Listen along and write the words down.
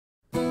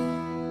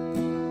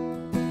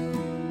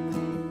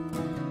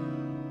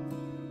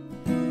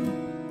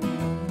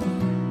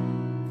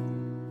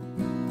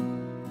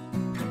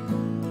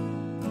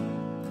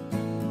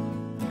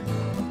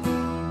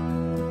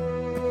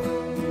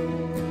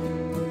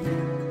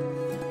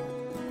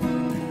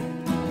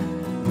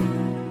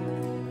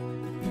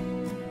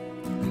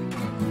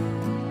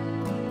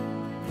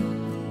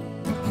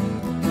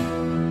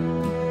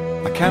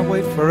can't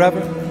wait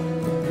forever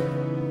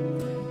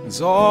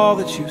is all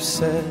that you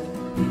said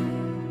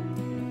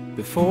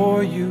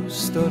before you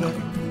stood up.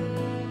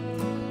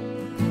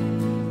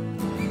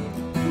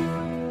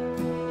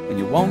 And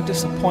you won't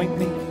disappoint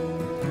me,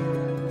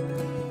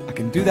 I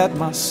can do that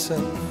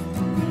myself.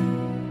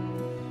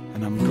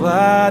 And I'm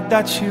glad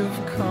that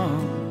you've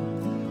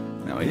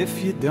come. Now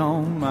if you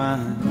don't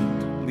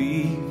mind,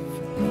 leave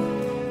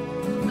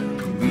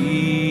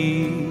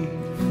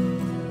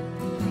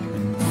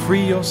and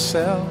free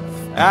yourself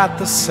at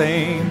the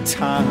same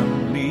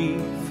time.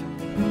 Leave.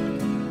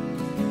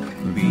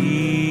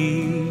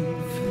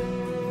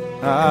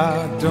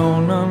 I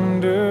don't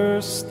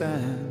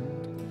understand.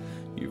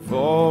 You've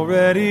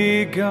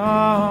already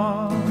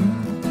gone,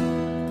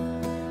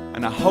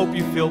 and I hope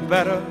you feel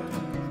better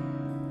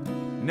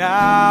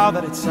now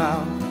that it's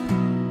out.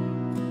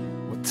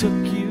 What took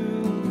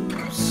you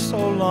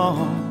so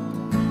long?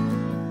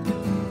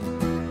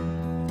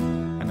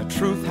 And the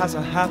truth has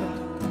a habit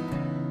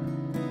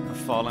of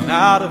falling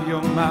out of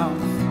your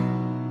mouth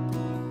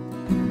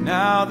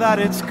now that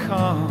it's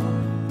come.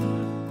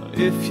 But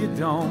if you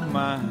don't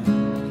mind,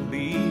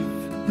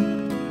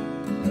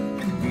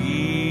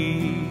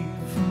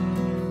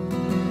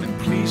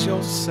 please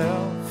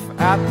yourself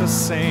at the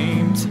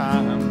same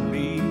time.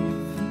 Leave.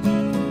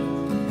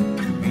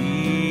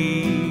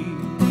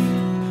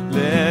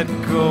 Let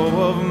go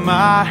of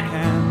my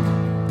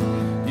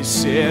hand. You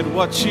said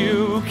what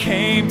you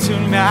came to,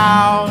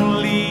 now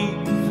leave.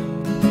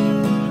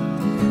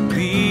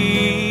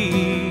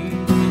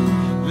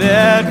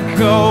 Let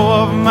go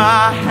of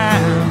my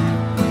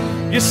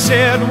hand. You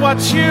said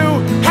what you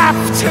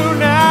have to,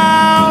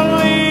 now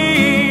leave.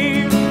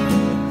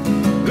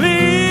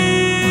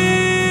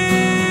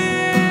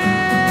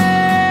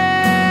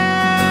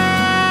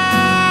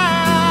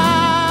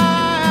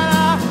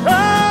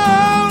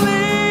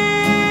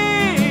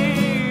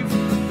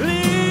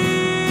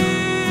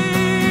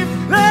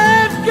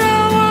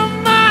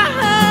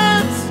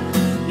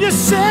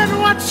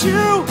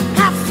 You